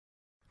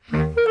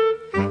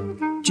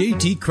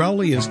J.T.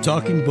 Crowley is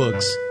Talking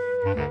Books.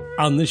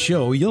 On the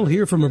show, you'll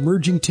hear from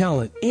emerging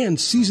talent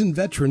and seasoned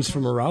veterans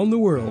from around the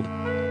world.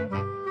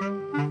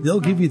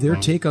 They'll give you their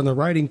take on the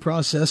writing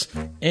process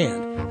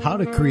and how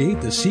to create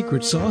the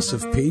secret sauce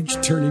of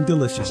page-turning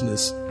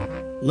deliciousness.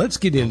 Let's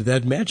get into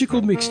that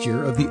magical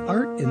mixture of the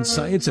art and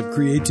science of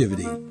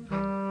creativity.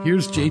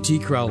 Here's J.T.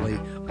 Crowley,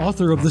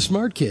 author of The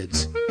Smart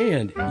Kids,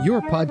 and your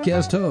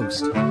podcast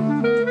host.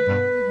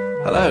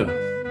 Hello.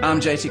 I'm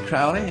J.T.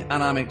 Crowley,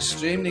 and I'm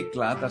extremely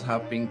glad that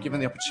I've been given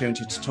the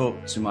opportunity to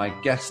talk to my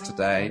guest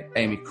today,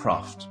 Amy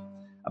Croft,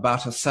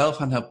 about herself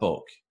and her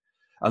book,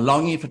 A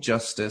Longing for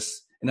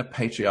Justice in a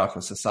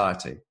Patriarchal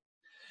Society.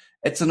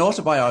 It's an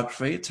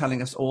autobiography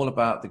telling us all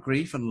about the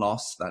grief and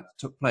loss that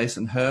took place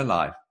in her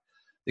life,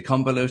 the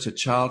convoluted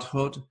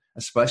childhood,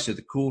 especially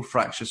the cool,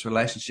 fractious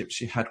relationships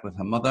she had with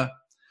her mother,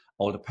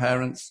 older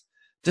parents,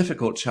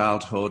 difficult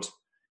childhood,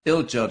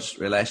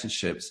 ill-judged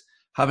relationships,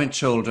 having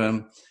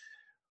children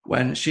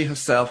when she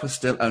herself was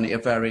still only a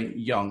very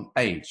young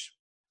age,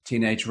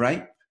 teenage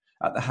rape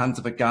at the hands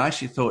of a guy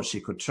she thought she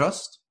could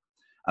trust,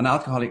 an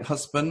alcoholic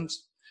husband,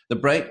 the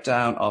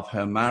breakdown of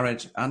her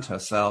marriage and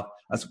herself,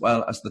 as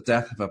well as the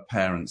death of her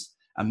parents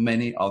and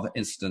many other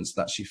incidents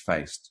that she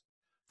faced,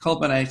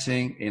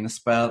 culminating in a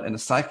spell in a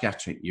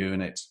psychiatric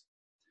unit,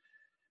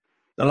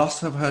 the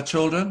loss of her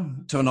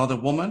children to another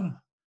woman,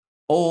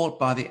 all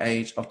by the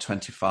age of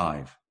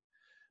 25.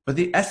 But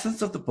the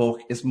essence of the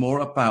book is more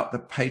about the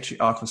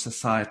patriarchal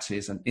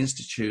societies and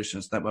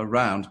institutions that were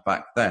around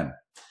back then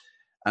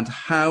and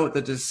how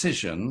the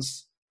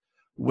decisions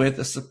with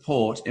the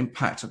support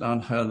impacted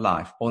on her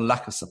life or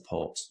lack of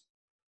support.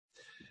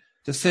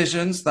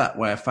 Decisions that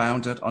were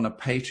founded on a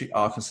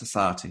patriarchal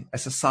society, a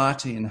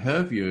society in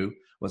her view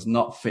was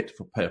not fit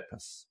for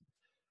purpose.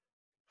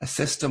 A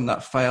system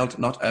that failed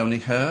not only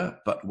her,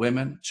 but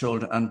women,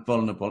 children, and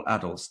vulnerable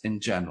adults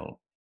in general.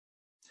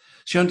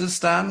 She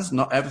understands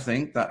not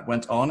everything that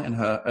went on in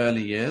her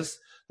early years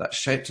that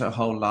shaped her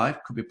whole life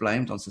could be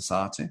blamed on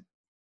society.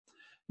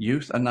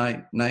 Youth and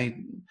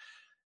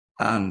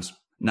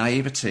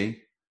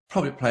naivety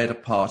probably played a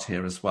part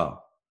here as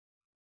well.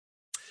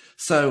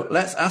 So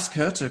let's ask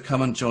her to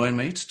come and join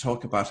me to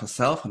talk about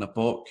herself and her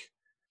book.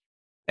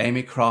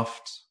 Amy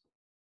Croft,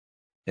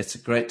 it's a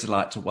great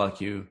delight to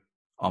welcome you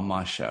on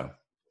my show.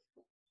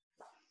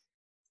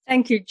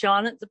 Thank you,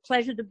 John. It's a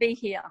pleasure to be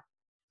here.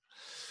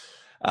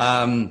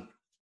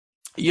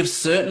 You've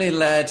certainly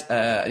led,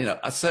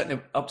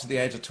 certainly up to the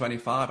age of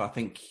 25, I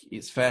think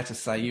it's fair to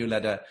say you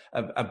led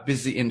a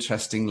busy,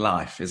 interesting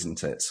life,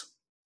 isn't it?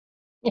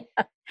 Yeah,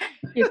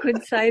 you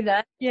could say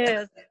that,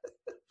 yes.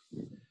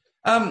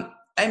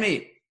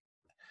 Amy,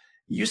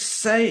 you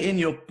say in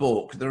your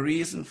book the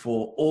reason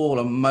for all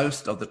or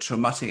most of the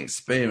traumatic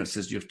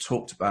experiences you've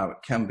talked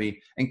about can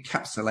be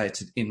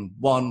encapsulated in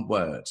one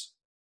word,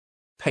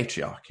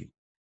 patriarchy.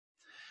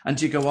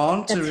 And you go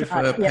on to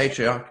refer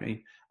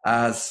patriarchy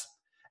as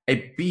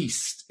a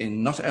beast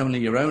in not only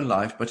your own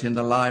life, but in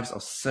the lives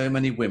of so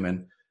many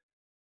women.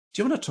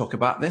 Do you want to talk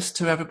about this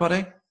to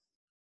everybody?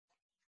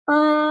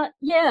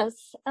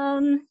 Yes.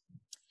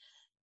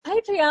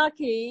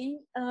 Patriarchy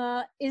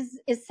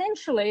is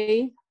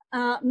essentially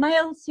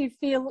males who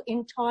feel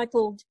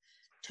entitled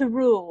to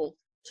rule,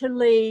 to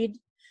lead.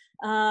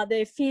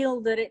 They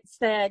feel that it's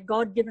their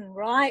God-given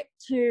right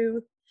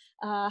to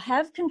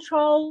have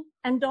control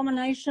and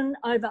domination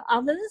over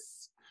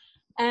others.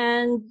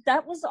 And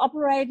that was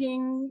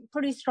operating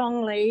pretty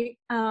strongly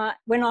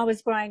when I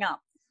was growing up.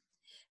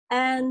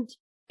 And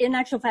in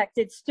actual fact,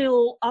 it's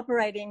still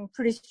operating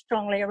pretty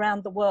strongly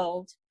around the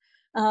world,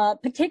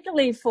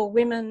 particularly for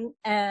women,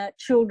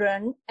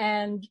 children,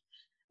 and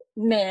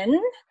men,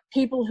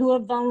 people who are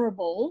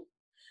vulnerable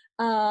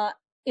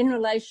in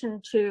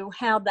relation to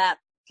how that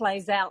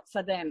plays out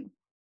for them.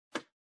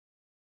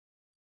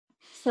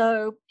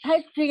 So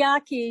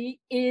patriarchy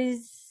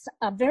is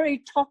a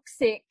very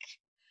toxic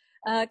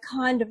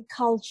kind of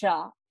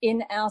culture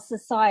in our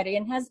society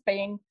and has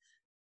been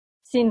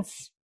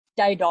since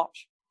day dot.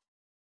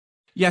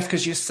 Yes,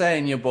 because you say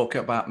in your book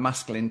about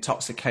masculine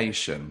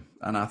intoxication,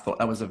 and I thought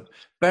that was a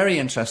very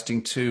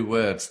interesting 2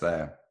 words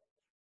there.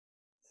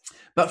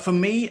 But for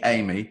me,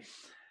 Amy,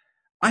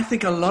 I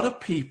think a lot of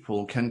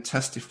people can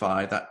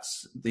testify that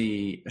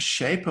the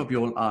shape of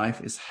your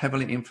life is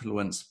heavily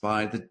influenced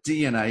by the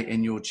DNA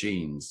in your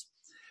genes,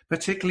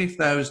 particularly if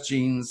those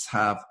genes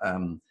have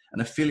an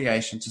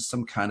affiliation to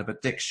some kind of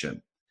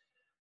addiction.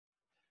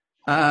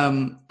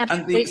 Absolutely.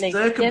 And the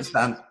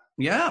circumstance, yes.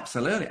 Yeah,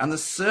 absolutely. And the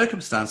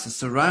circumstances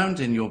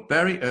surrounding your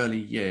very early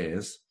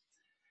years,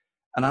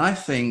 and I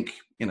think,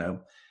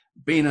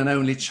 being an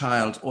only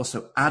child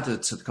also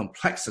added to the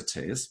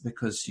complexities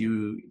because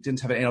you didn't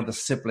have any other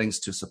siblings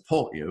to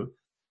support you.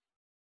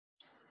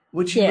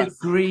 Would you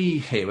agree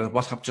here with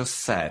what I've just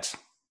said?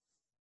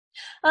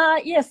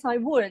 Yes, I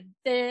would.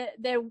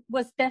 There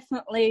was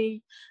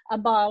definitely a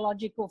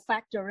biological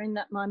factor in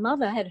that my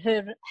mother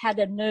had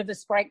a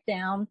nervous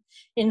breakdown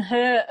in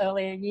her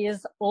earlier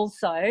years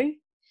also.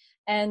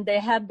 And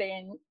there have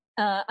been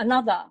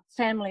another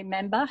family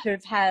member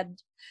who've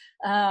had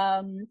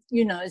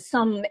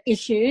some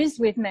issues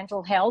with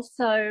mental health.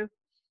 So,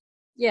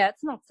 yeah,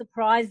 it's not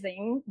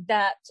surprising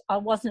that I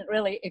wasn't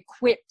really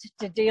equipped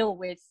to deal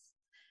with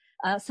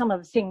some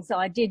of the things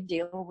I did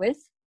deal with.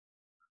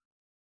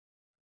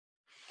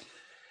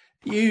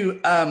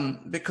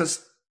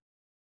 Because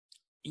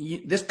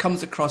this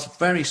comes across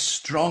very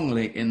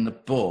strongly in the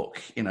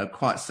book,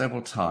 quite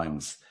several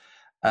times.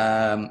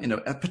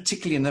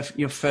 Particularly in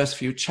your first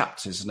few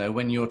chapters,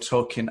 when you're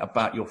talking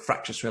about your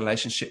fractious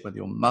relationship with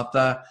your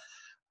mother,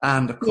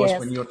 and of course,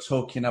 when you're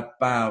talking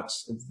about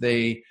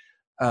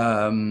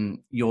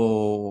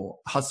your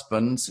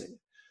husband's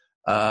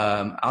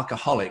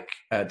alcoholic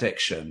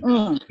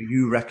addiction,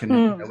 you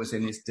reckon it was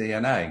in his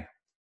DNA.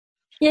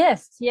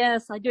 Yes,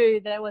 I do.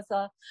 There was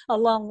a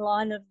long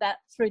line of that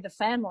through the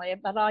family,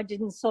 but I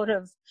didn't sort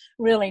of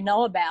really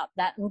know about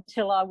that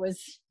until I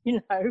was,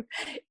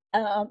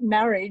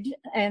 married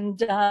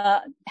and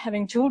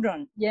having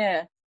children.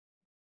 Yeah.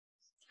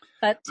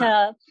 But,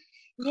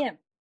 yeah.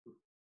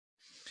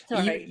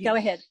 Sorry, go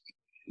ahead.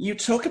 You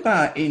talk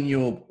about in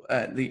your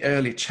the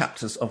early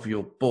chapters of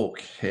your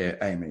book here,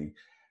 Amy,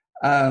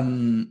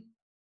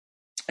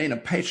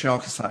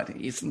 patriarchal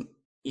society isn't,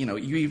 you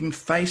even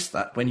faced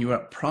that when you were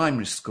at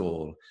primary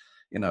school,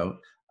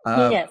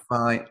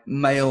 by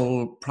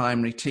male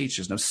primary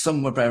teachers. Now,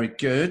 some were very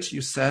good,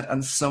 you said,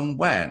 and some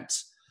weren't.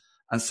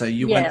 And so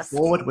you went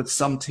forward with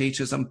some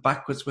teachers and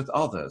backwards with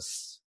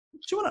others. Do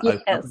you want to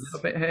open up a little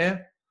bit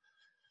here?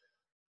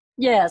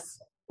 Yes.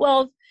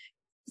 Well,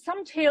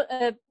 some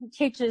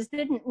teachers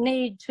didn't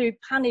need to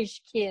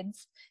punish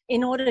kids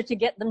in order to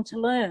get them to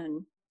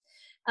learn.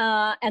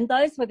 And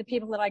those were the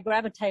people that I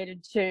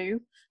gravitated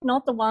to,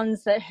 not the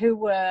ones who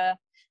were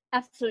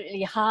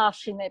absolutely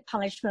harsh in their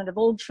punishment of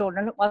all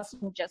children. It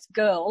wasn't just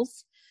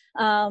girls.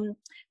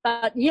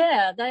 But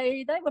yeah,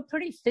 they were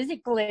pretty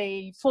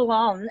physically full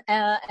on,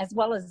 as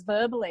well as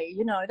verbally.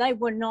 They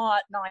were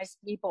not nice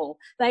people.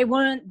 They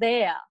weren't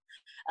there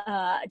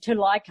to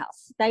like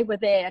us. They were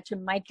there to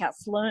make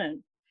us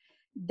learn.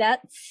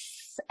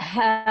 That's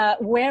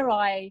where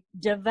I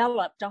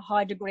developed a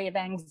high degree of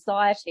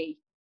anxiety.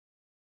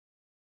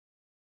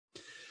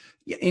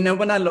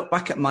 When I look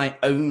back at my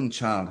own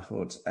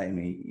childhood,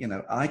 Amy,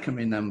 I can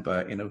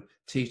remember,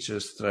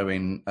 teachers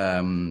throwing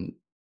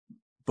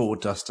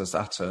board dusters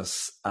at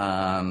us,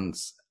 and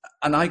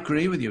I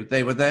agree with you.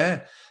 They were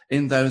there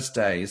in those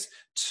days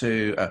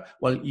to,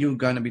 you're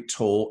going to be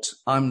taught.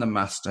 I'm the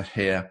master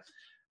here,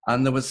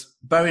 and there was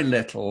very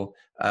little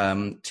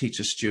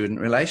teacher-student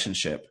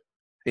relationship.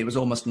 It was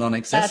almost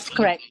non-existent. That's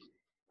correct.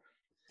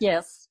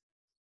 Yes.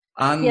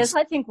 And yes,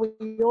 I think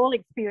we all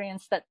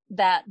experienced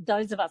that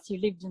those of us who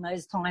lived in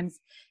those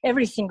times,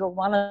 every single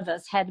one of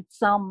us had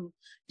some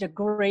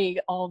degree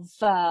of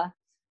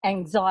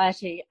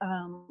anxiety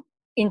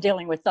in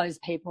dealing with those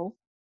people.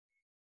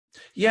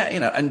 Yeah,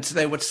 and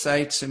they would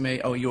say to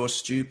me, "Oh, you're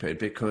stupid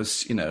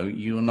because,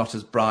 you're not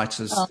as bright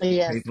as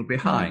people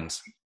behind."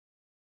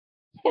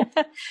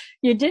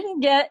 You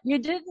didn't get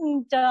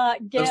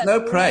There's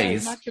no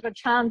praise. Much of a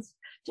chance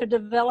to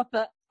develop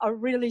a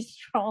really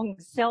strong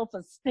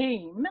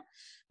self-esteem,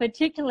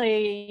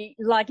 particularly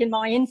like in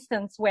my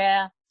instance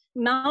where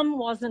Mum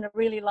wasn't a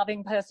really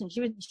loving person. She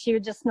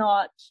was just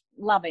not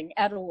loving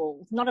at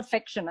all, not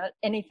affectionate,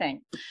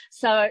 anything.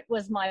 So it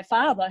was my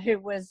father who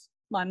was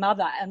my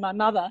mother, and my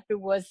mother who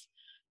was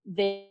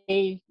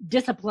the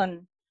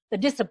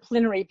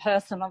disciplinary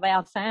person of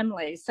our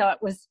family. So it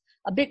was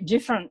a bit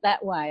different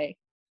that way.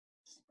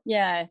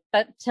 Yeah,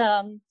 but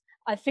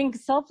I think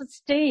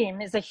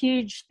self-esteem is a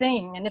huge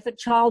thing. And if a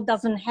child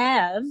doesn't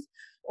have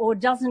or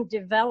doesn't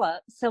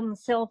develop some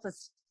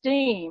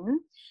self-esteem,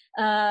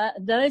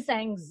 those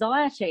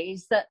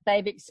anxieties that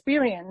they've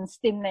experienced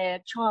in their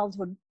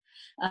childhood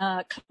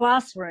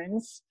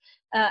classrooms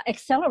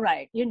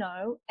accelerate,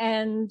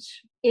 and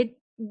it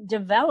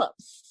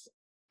develops.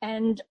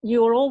 And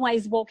you're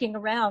always walking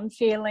around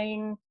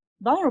feeling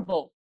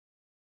vulnerable.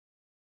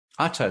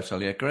 I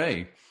totally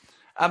agree.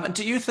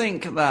 Do you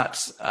think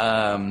that,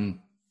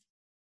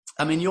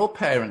 your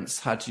parents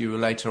had you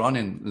later on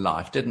in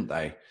life, didn't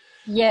they?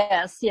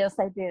 Yes,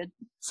 they did.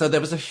 So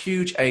there was a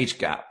huge age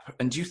gap.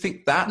 And do you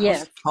think that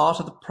was part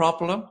of the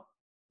problem?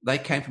 They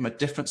came from a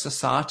different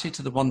society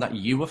to the one that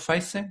you were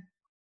facing?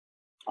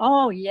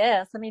 Oh,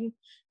 yes.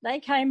 They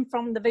came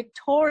from the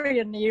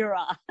Victorian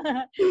era,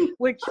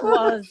 which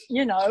was,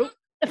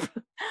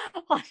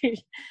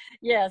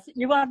 yes,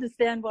 you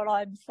understand what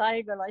I'm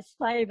saying when I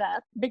say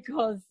that,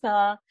 because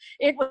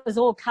it was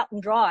all cut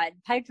and dried.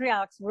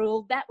 Patriarchs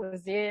ruled, that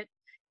was it.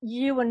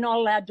 You were not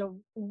allowed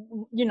to,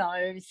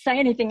 say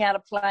anything out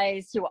of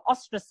place. You were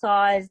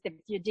ostracized if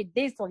you did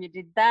this or you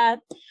did that.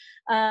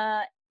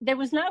 There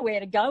was nowhere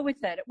to go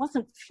with it. It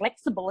wasn't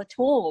flexible at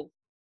all.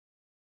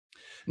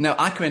 No,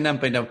 I can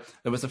remember,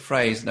 there was a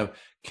phrase,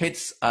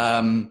 kids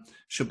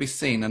should be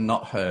seen and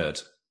not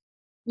heard.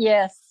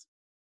 Yes,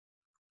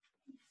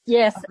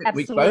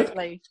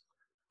 absolutely.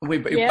 We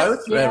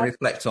both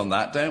reflect on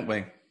that, don't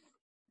we?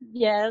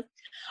 Yes.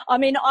 I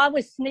mean, I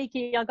was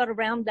sneaky. I got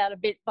around that a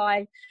bit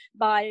by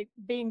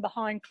being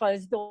behind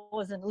closed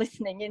doors and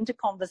listening into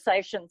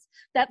conversations.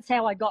 That's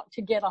how I got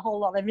to get a whole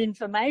lot of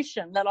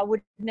information that I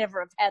would never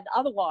have had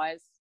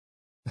otherwise.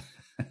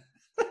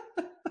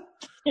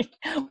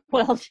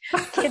 Well,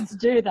 kids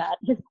do that.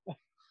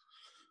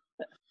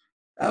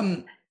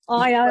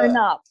 I own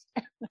up.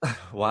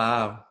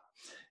 Wow.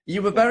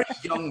 You were very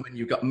young when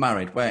you got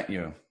married, weren't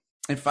you?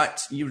 In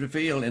fact, you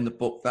reveal in the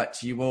book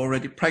that you were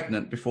already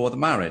pregnant before the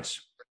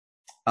marriage.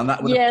 And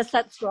that would Yes,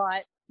 that's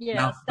right. Yes,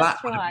 now,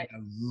 that's that would right.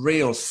 have been a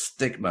real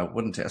stigma,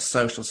 wouldn't it? A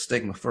social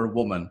stigma for a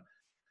woman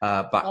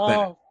back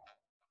then.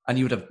 And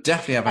you would have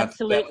definitely had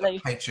absolutely. a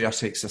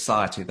patriotic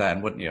society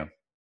then, wouldn't you?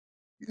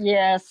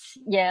 Yes,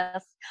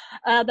 yes.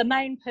 The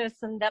main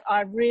person that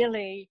I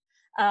really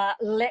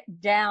let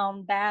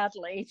down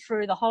badly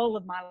through the whole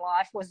of my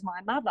life was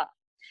my mother.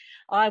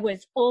 I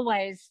was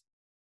always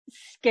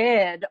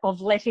scared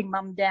of letting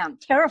mum down,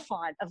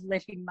 terrified of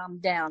letting mum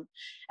down.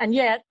 And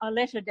yet I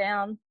let her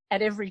down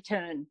at every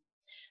turn.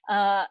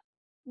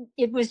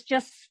 It was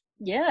just,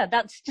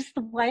 that's just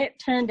the way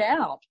it turned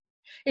out.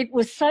 It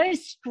was so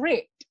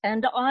strict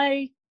and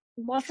I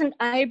wasn't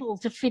able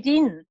to fit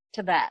in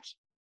to that.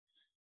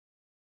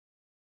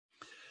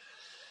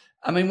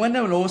 I mean, when they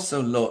will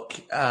also look,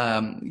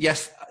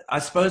 yes, I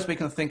suppose we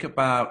can think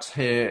about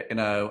here,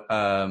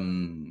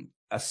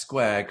 a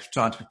square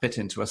trying to fit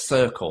into a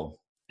circle.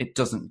 It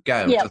doesn't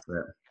go, does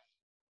it?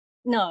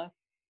 No,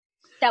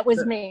 that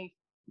was me.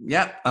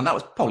 Yeah, and that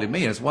was probably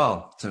me as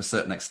well, to a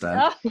certain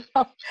extent.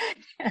 Oh,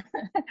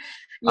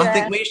 I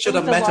think we should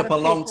have met up a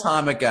long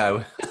time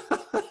ago.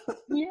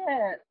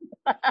 Yeah.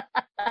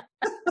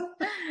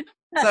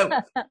 So,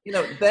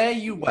 there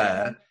you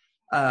were,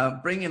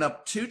 bringing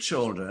up 2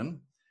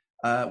 children,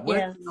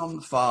 working on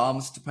the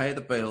farms to pay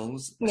the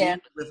bills, dealing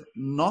with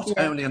not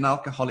only an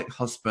alcoholic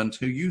husband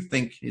who you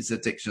think his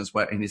addictions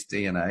were in his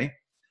DNA,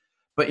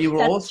 but you were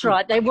That's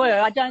right, they were.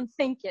 I don't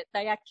think it.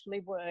 They actually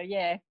were,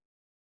 yeah.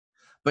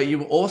 But you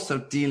were also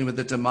dealing with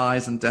the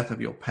demise and death of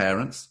your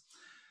parents,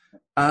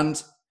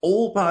 and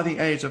all by the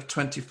age of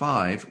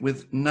 25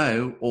 with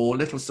no or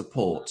little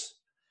support.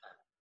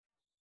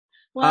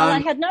 Well, I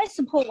had no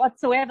support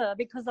whatsoever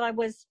because I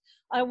was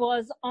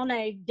on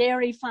a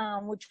dairy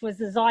farm, which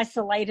was as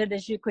isolated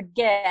as you could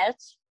get,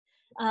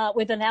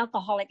 with an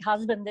alcoholic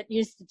husband that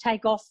used to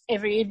take off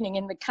every evening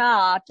in the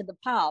car to the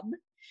pub,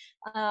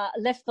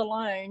 left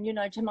alone,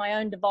 to my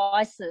own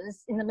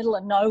devices in the middle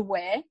of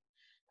nowhere.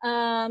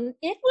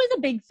 It was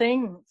a big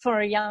thing for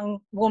a young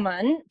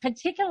woman,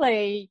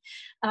 particularly,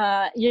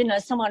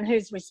 someone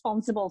who's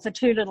responsible for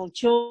 2 little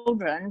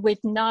children with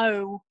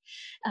no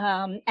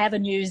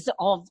avenues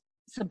of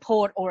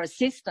support or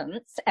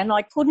assistance. And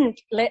I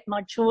couldn't let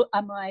my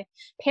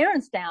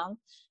parents down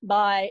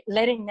by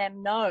letting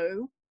them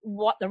know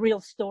what the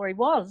real story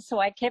was. So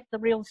I kept the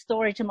real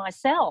story to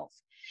myself.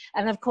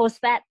 And of course,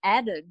 that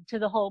added to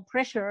the whole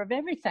pressure of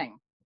everything.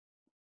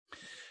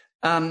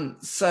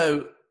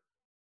 So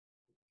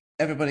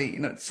everybody,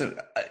 so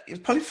it's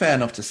probably fair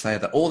enough to say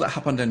that all that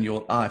happened in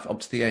your life up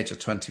to the age of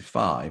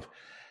 25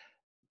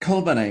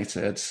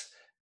 culminated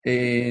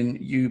in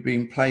you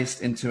being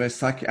placed into a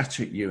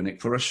psychiatric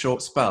unit for a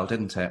short spell,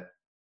 didn't it?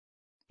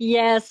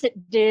 Yes,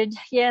 it did.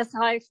 Yes,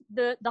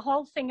 the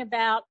whole thing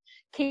about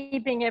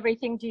keeping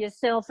everything to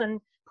yourself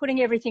and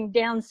putting everything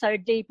down so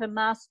deep a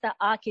master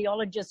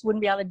archaeologist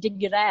wouldn't be able to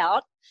dig it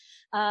out.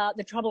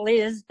 The trouble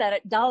is that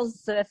it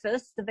does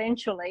surface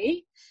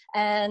eventually,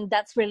 and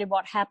that's really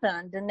what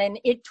happened. And then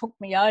it took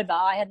me over.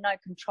 I had no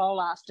control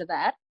after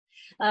that.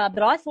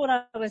 But I thought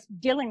I was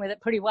dealing with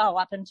it pretty well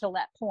up until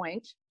that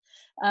point.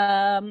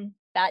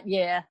 But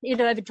yeah, it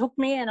overtook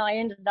me and I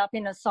ended up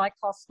in a psych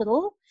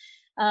hospital.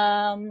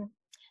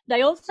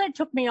 They also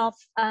took me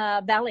off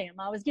Valium.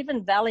 I was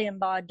given Valium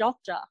by a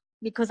doctor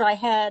because I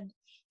had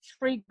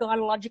 3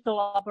 gynecological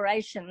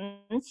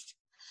operations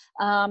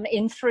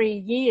in 3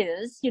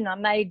 years,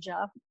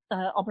 major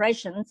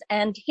operations,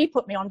 and he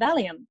put me on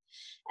Valium.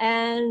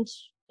 And,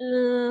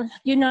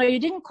 you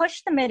didn't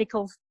question the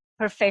medical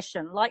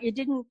profession, like you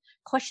didn't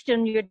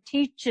question your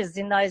teachers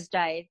in those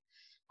days.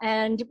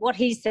 And what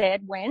he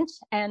said went,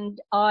 and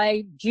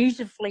I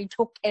dutifully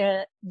took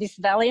this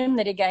Valium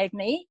that he gave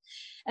me.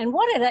 And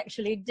what it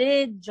actually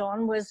did,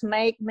 John, was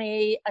make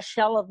me a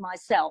shell of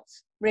myself,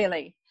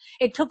 really.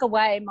 It took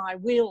away my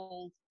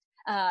will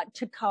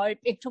to cope.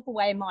 It took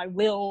away my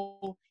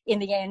will, in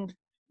the end,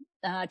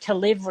 to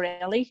live,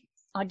 really.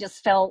 I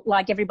just felt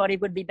like everybody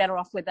would be better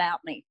off without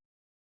me.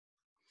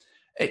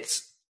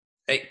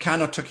 It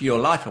kind of took your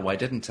life away,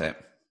 didn't it?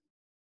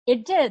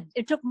 It did.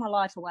 It took my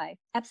life away.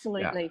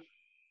 Absolutely. Yeah.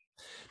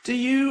 Do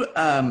you,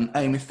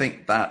 Amy,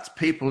 think that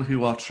people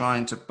who are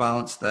trying to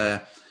balance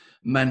their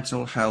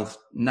mental health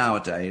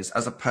nowadays,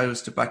 as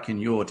opposed to back in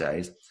your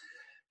days,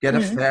 get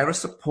a fairer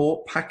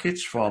support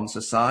package from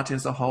society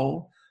as a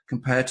whole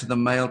compared to the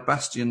male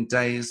bastion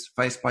days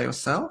faced by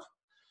yourself?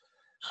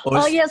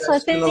 Or yes, I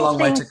think still a long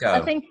way to go?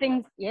 I think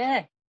things,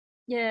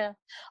 Yeah,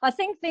 I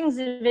think things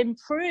have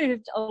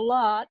improved a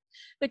lot,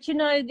 but you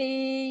know,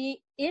 the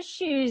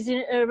issues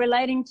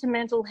relating to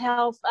mental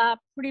health are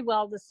pretty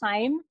well the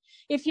same.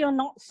 If you're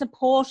not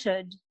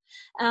supported,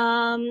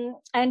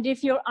 and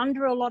if you're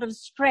under a lot of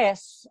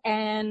stress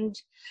and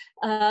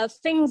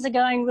things are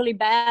going really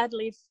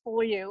badly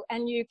for you,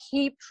 and you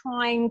keep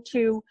trying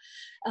to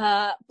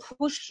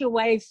push your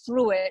way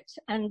through it,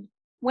 and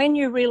when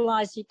you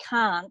realize you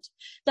can't,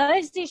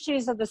 those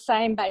issues are the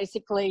same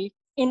basically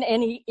in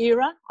any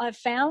era, I've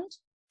found.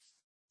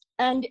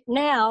 And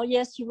now,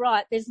 yes, you're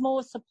right, there's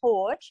more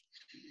support.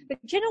 But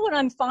you know what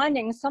I'm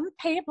finding? Some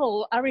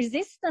people are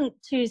resistant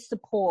to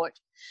support.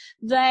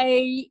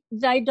 They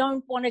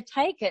don't want to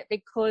take it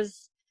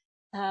because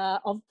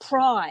of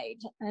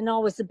pride. And I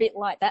was a bit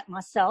like that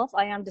myself.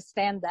 I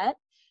understand that.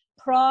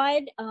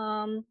 Pride,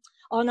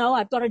 oh no,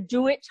 I've got to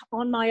do it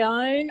on my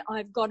own.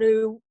 I've got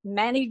to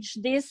manage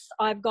this.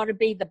 I've got to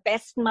be the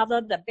best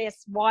mother, the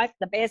best wife,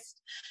 the best,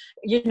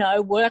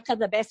 worker,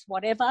 the best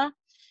whatever.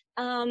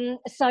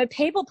 So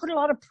people put a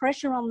lot of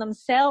pressure on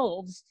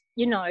themselves,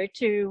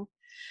 to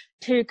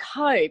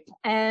cope.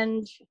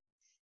 And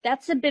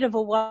that's a bit of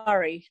a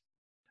worry.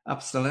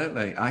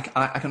 Absolutely. I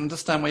can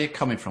understand where you're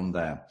coming from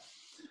there.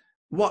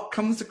 What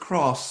comes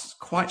across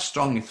quite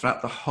strongly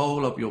throughout the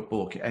whole of your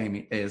book,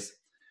 Amy, is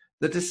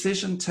the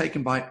decision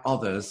taken by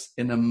others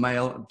in a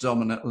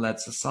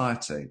male-dominant-led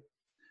society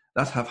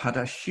that have had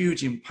a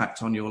huge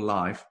impact on your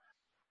life.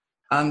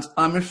 And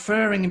I'm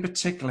referring in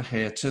particular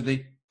here to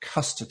the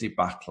custody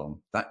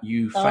battle that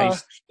you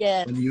faced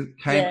when you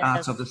came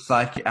out of the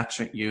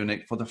psychiatric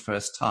unit for the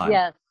first time.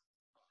 Yes.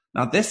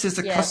 Now, this is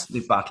a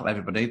custody battle,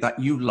 everybody, that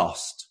you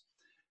lost,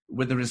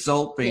 with the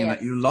result being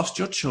that you lost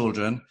your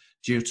children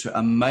due to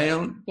a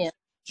male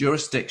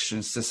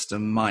jurisdiction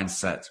system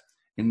mindset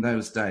in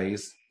those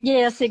days.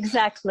 Yes,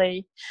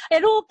 exactly.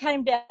 It all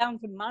came down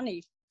to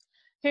money.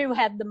 Who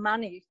had the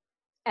money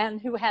and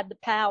who had the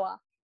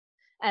power?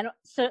 And it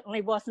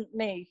certainly wasn't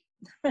me.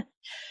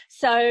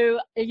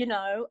 So, I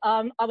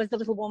was the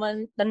little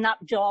woman, the nut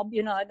job,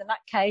 the nut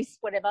case,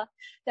 whatever,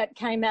 that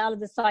came out of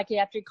the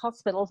psychiatric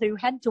hospital who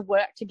had to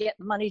work to get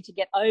the money to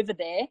get over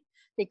there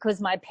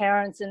because my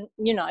parents and,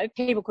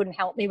 people couldn't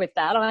help me with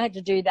that. I had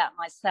to do that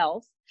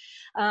myself.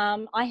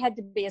 I had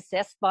to be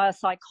assessed by a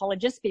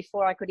psychologist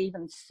before I could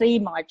even see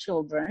my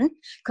children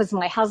because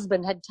my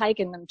husband had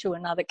taken them to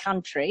another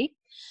country.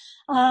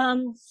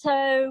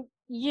 So,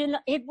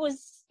 it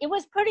was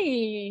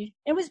pretty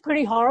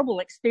horrible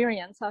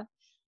experience.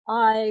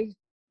 I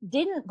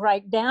didn't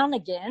break down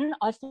again.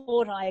 I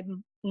thought I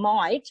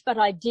might, but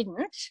I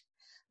didn't.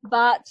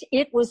 But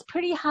it was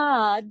pretty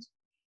hard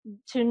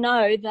to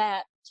know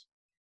that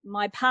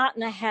my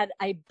partner had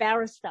a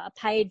barrister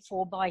paid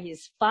for by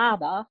his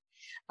father,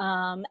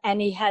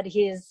 and he had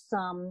his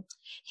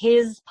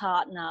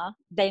partner,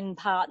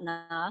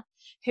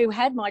 who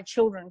had my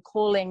children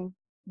calling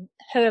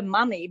her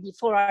mummy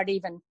before I'd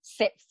even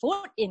set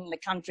foot in the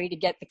country to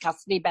get the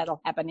custody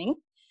battle happening.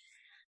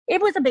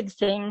 It was a big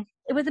thing.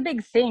 I was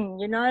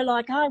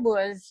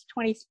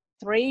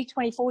 23,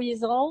 24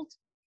 years old.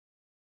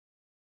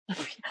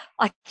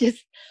 I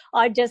just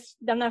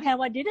don't know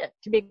how I did it,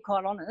 to be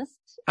quite honest.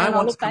 Amy,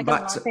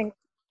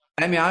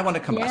 I want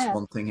to come back to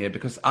one thing here,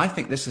 because I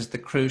think this is the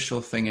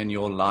crucial thing in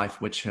your life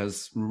which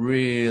has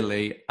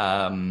really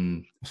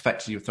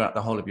affected you throughout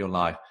the whole of your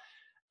life.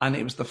 And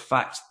it was the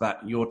fact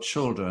that your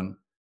children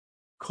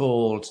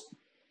called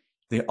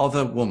the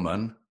other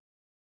woman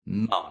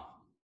mum.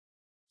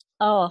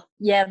 Oh,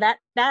 yeah, that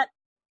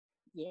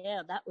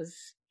was,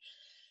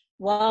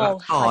 wow.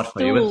 That's hard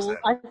for you, isn't it?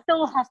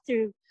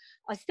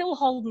 I still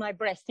hold my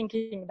breath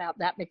thinking about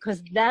that,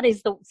 because that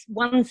is the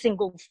one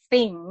single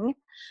thing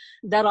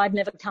that I've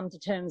never come to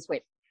terms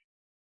with.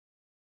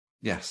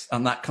 Yes,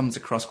 and that comes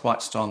across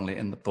quite strongly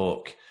in the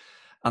book.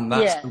 And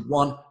that's the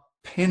one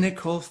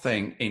pinnacle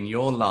thing in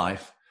your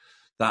life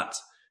that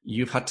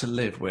you've had to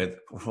live with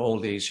for all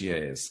these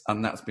years.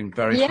 And that's been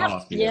very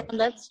hard for you. Yeah,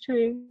 that's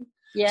true.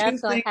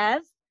 Yes, I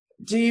have.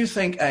 Do you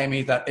think,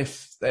 Amy, that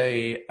if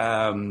they,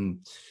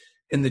 in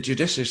the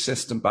judicial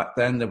system back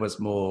then, there was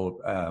more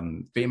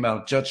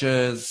female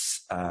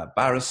judges,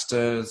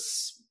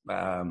 barristers,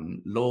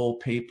 law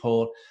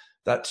people,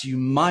 that you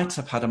might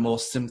have had a more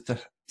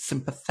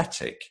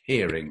sympathetic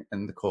hearing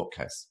in the court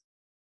case?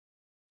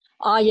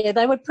 Oh, yeah,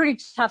 they were pretty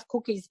tough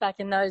cookies back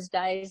in those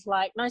days.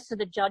 Like, most of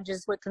the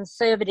judges were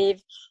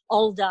conservative,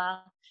 older,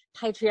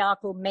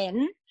 patriarchal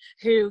men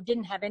who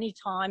didn't have any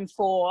time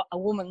for a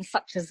woman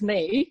such as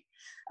me,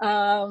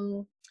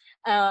 or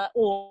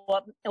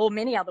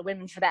many other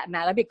women for that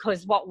matter,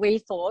 because what we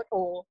thought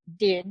or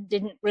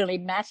didn't really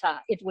matter.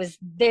 It was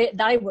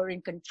they were in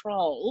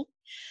control.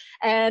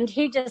 And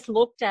he just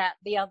looked at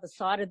the other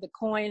side of the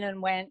coin and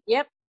went,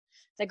 yep,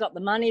 they got the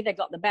money, they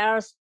got the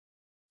barrister,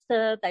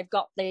 they've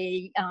got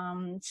the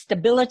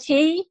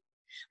stability,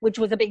 which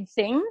was a big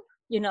thing,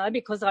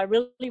 because I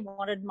really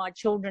wanted my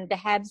children to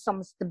have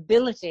some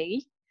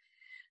stability.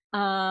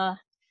 But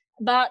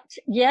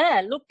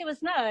yeah, look, there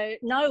was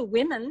no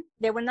women.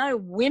 There were no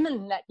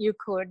women that you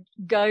could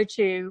go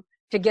to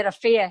to get a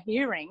fair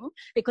hearing,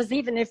 because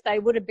even if they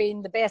would have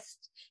been the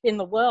best in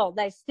the world,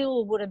 they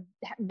still would have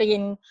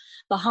been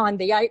behind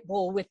the eight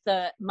ball with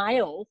the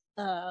male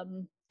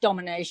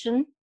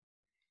domination.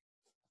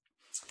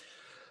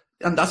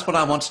 And that's what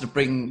I wanted to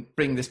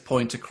bring this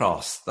point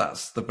across.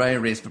 That's the very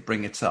reason for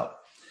bringing it up.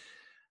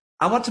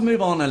 I want to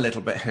move on a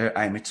little bit here,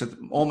 Amy, to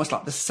almost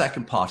like the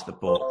second part of the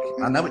book.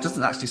 I know it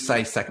doesn't actually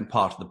say second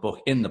part of the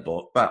book in the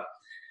book, but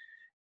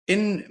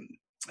in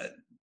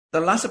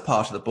the latter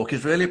part of the book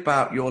is really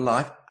about your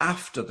life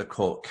after the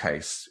court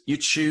case. You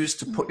choose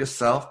to put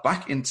yourself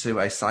back into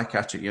a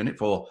psychiatric unit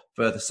for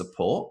further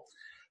support.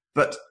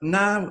 But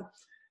now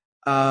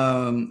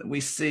we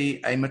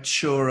see a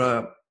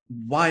maturer,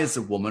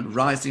 wiser woman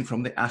rising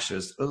from the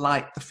ashes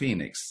like the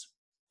phoenix.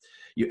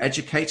 You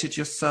educated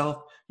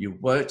yourself. You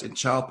worked in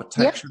child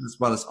protection as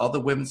well as other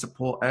women's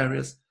support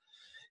areas.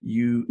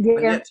 And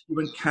yet you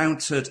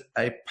encountered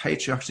a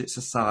patriotic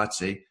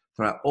society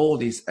throughout all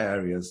these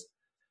areas.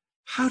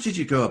 How did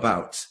you go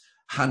about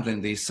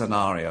handling these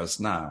scenarios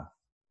now?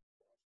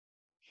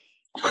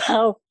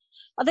 Well,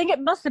 I think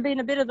it must have been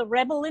a bit of the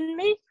rebel in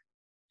me.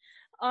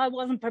 I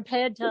wasn't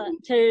prepared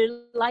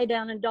to lay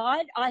down and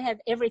die. I had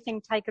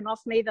everything taken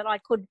off me that I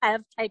could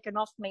have taken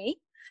off me.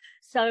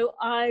 So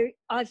I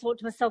thought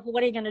to myself, well,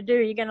 what are you going to do?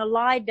 You're going to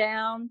lie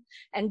down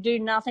and do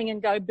nothing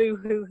and go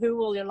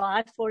boo-hoo-hoo all your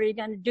life, or are you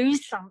going to do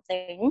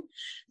something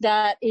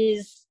that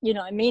is,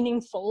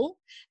 meaningful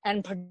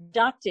and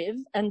productive?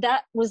 And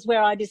that was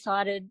where I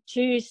decided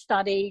to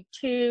study,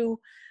 to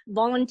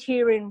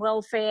volunteer in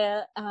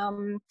welfare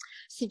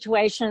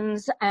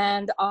situations,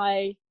 and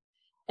I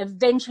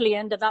eventually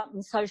ended up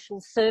in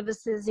social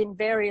services in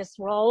various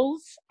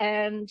roles.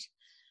 And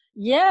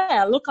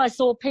I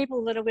saw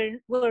people that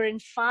were in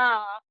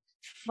far,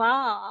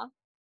 far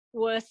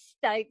worse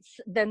states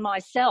than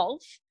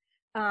myself,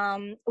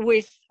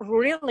 with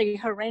really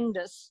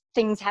horrendous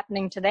things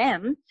happening to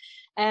them.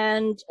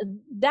 And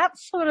that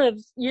sort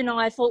of,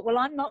 I thought, well,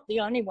 I'm not the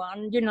only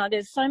one.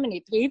 There's so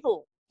many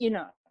people,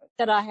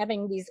 that are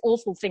having these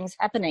awful things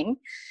happening.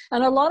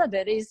 And a lot of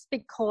it is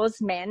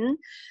because men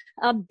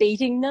are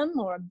beating them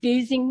or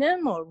abusing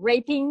them or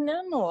raping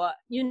them, or,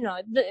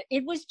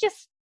 it was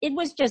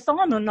just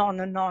on and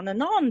on and on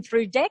and on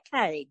through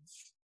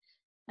decades.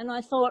 And I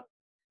thought,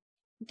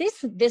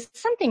 there's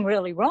something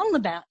really wrong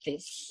about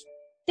this.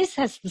 This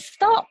has to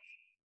stop.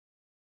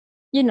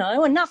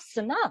 Enough's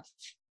enough.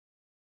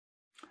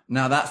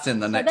 Now that's in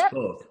the next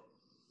book,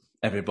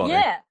 everybody.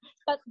 Yeah.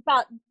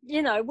 But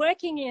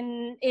working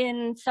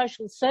in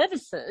social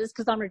services,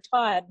 because I'm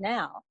retired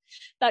now,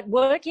 but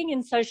working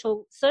in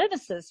social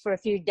services for a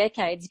few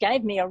decades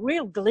gave me a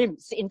real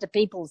glimpse into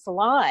people's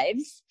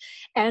lives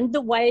and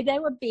the way they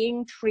were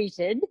being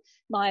treated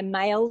by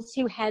males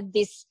who had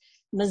this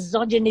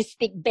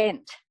misogynistic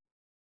bent.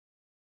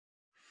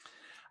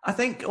 I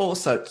think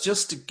also,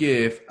 just to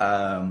give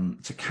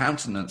to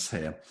countenance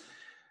here,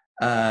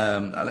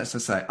 let's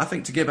just say, I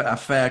think to give it a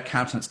fair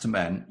countenance to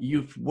men,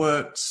 you've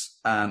worked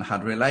and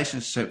had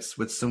relationships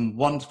with some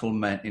wonderful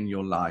men in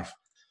your life.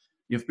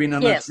 You've been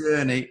on a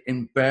journey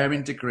in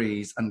varying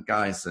degrees and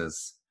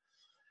guises.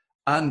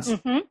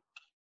 And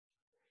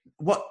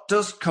what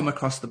does come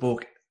across the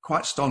book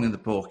quite strongly in the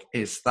book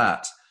is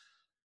that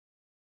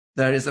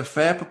there is a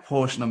fair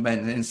proportion of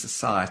men in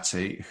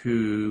society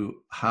who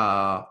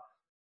are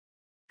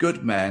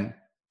good men,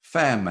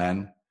 fair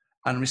men,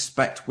 and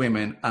respect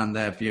women and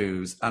their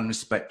views, and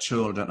respect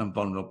children and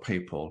vulnerable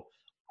people.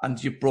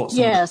 And you brought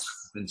some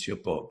into your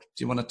book.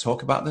 Do you want to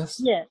talk about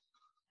this?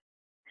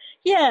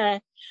 Yeah.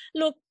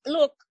 Look,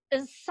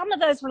 some of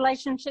those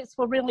relationships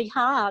were really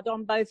hard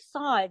on both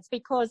sides,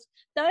 because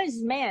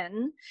those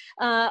men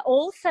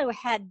also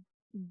had,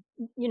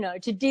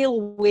 to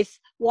deal with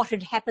what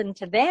had happened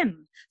to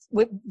them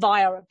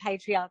via a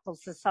patriarchal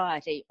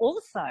society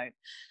also.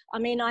 I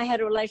mean, I had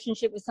a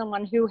relationship with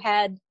someone who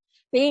had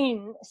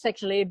been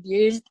sexually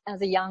abused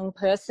as a young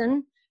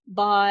person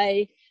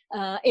by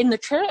in the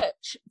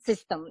church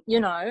system,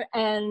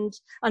 and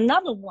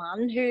another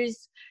one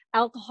whose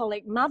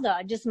alcoholic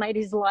mother just made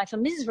his life a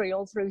misery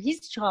all through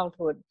his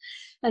childhood.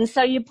 And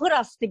so you put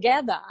us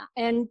together,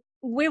 and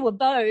we were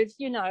both,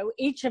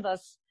 each of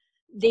us,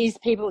 these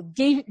people,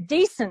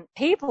 decent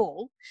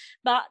people,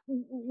 but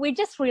we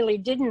just really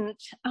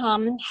didn't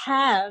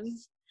have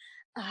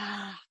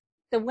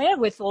the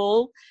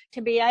wherewithal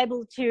to be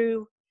able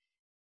to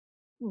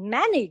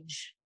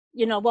manage,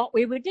 what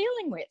we were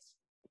dealing with.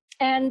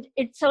 And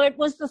so it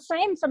was the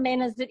same for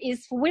men as it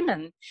is for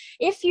women.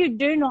 If you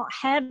do not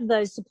have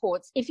those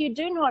supports, if you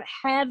do not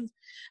have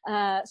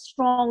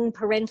strong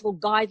parental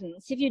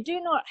guidance, if you do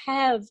not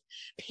have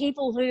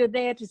people who are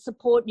there to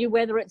support you,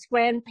 whether it's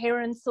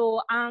grandparents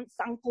or aunts,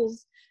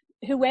 uncles,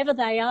 whoever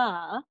they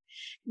are,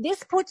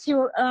 this puts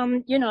you,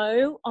 on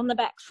the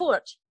back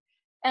foot.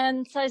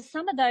 And so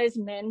some of those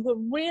men were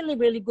really,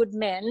 really good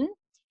men,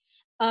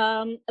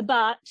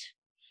 but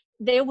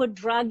there were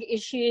drug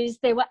issues,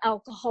 there were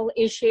alcohol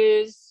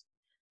issues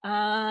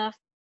that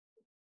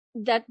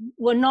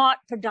were not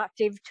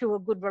productive to a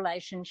good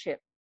relationship.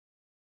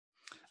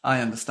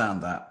 I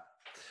understand that.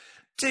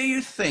 Do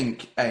you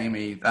think,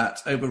 Amy,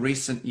 that over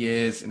recent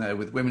years,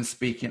 with women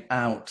speaking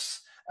out,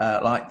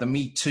 like the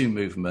Me Too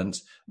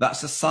movement, that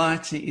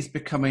society is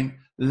becoming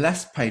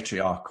less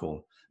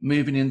patriarchal,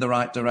 moving in the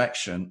right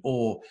direction,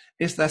 or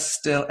is there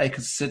still a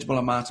considerable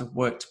amount of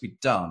work to be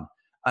done?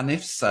 And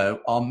if so,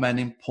 are men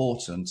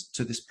important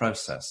to this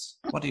process?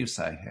 What do you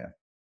say here?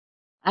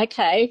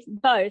 Okay,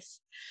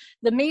 both.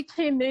 The Me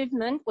Too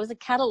movement was a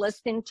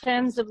catalyst in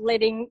terms of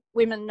letting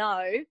women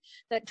know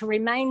that to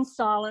remain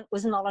silent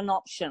was not an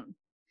option.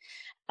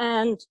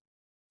 And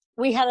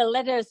we had a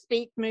Let Her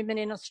Speak movement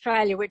in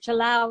Australia, which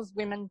allows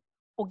women,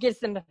 or gives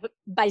them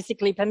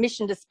basically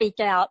permission to speak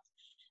out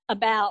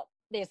about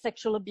their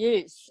sexual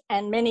abuse,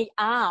 and many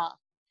are.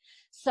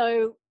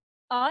 So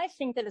I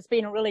think that it's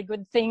been a really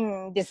good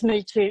thing, this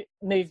Me Too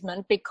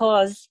movement,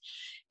 because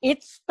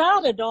it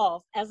started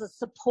off as a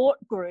support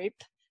group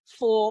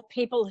for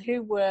people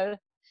who were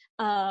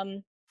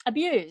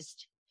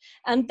abused.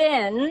 And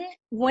then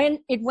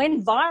when it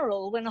went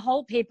viral, when a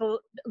whole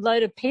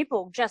load of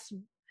people just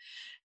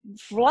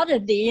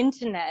flooded the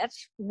internet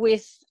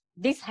with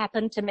this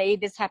happened to me,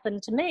 this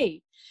happened to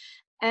me.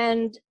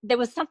 And there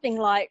was something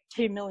like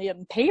 2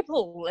 million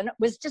people, and it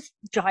was just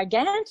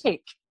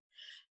gigantic.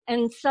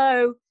 And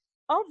so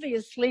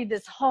obviously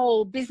this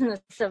whole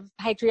business of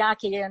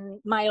patriarchy and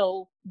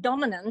male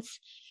dominance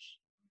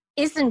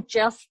isn't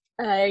just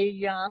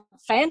a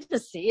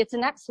fantasy, it's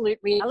an absolute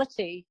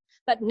reality.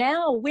 But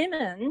now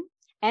women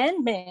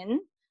and men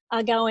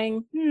are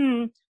going,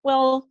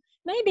 well,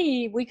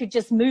 maybe we could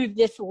just move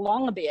this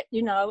along a bit,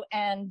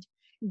 and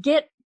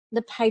get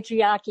the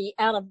patriarchy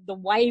out of the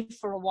way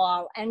for a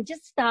while and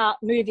just start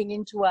moving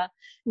into a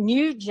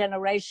new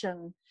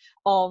generation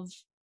of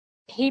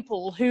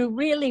people who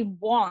really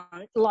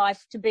want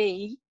life to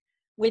be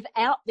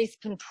without this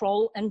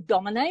control and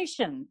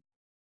domination.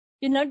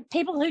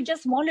 People who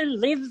just want to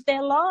live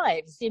their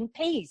lives in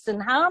peace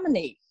and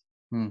harmony.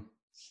 Who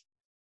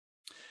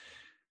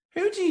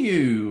do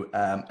you,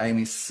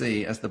 Amy,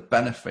 see as the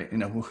benefit,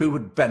 who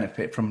would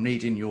benefit from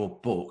reading your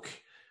book,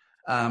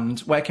 and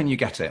where can you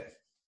get it?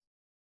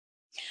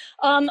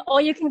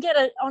 Or you can get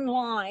it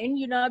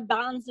online,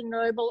 Barnes &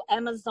 Noble,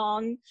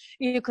 Amazon.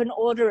 You can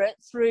order it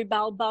through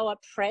Balboa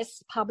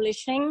Press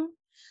Publishing.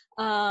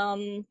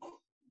 So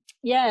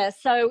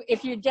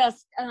if you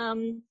just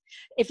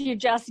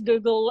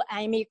Google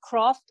Amy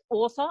Croft,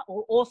 author,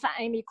 or author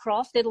Amy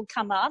Croft, it'll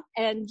come up,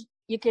 and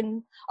you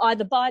can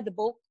either buy the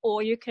book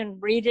or you can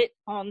read it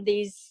on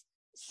these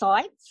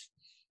sites.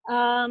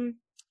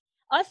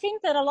 I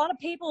think that a lot of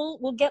people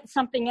will get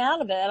something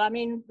out of it. I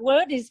mean,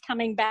 word is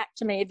coming back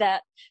to me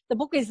that the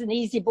book is an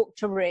easy book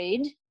to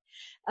read.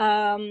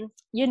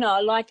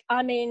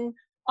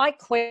 I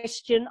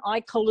question,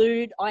 I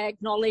collude, I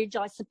acknowledge,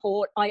 I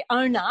support, I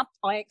own up,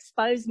 I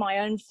expose my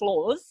own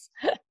flaws.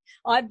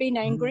 I've been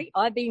angry,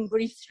 I've been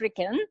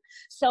grief-stricken.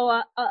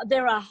 So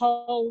there are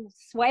whole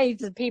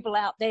swathes of people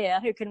out there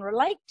who can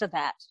relate to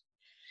that.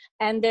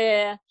 And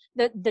their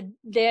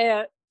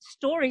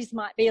stories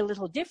might be a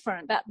little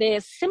different, but they're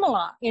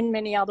similar in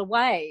many other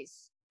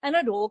ways. And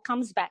it all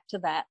comes back to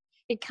that.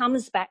 It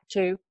comes back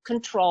to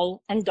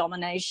control and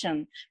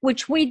domination,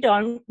 which we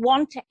don't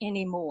want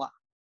anymore.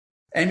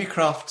 Amy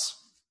Croft,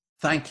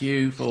 thank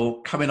you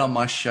for coming on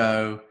my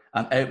show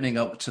and opening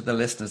up to the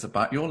listeners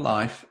about your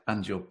life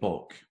and your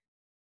book.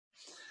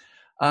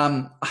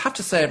 I have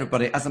to say,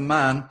 everybody, as a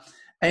man,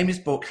 Amy's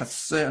book has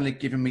certainly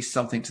given me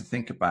something to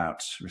think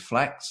about,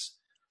 reflect,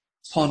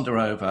 ponder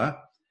over.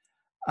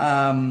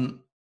 And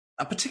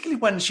particularly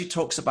when she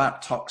talks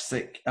about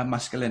toxic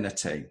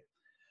masculinity,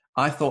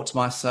 I thought to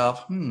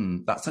myself,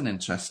 that's an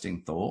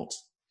interesting thought.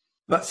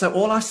 But so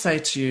all I say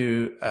to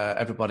you,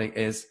 everybody,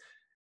 is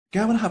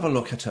go and have a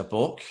look at her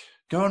book,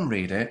 go and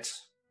read it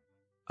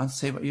and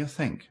see what you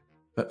think.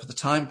 But for the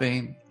time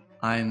being,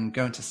 I'm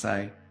going to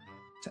say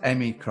to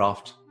Amy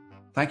Croft,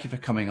 thank you for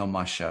coming on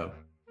my show.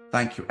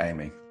 Thank you,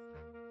 Amy.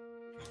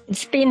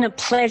 It's been a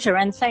pleasure,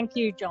 and thank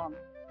you, John.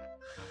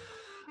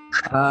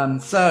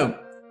 So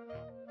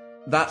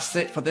that's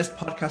it for this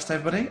podcast,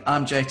 everybody.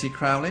 I'm JT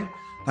Crowley.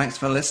 Thanks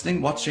for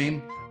listening,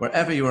 watching,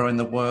 wherever you are in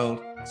the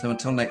world. So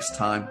until next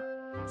time,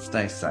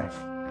 stay safe.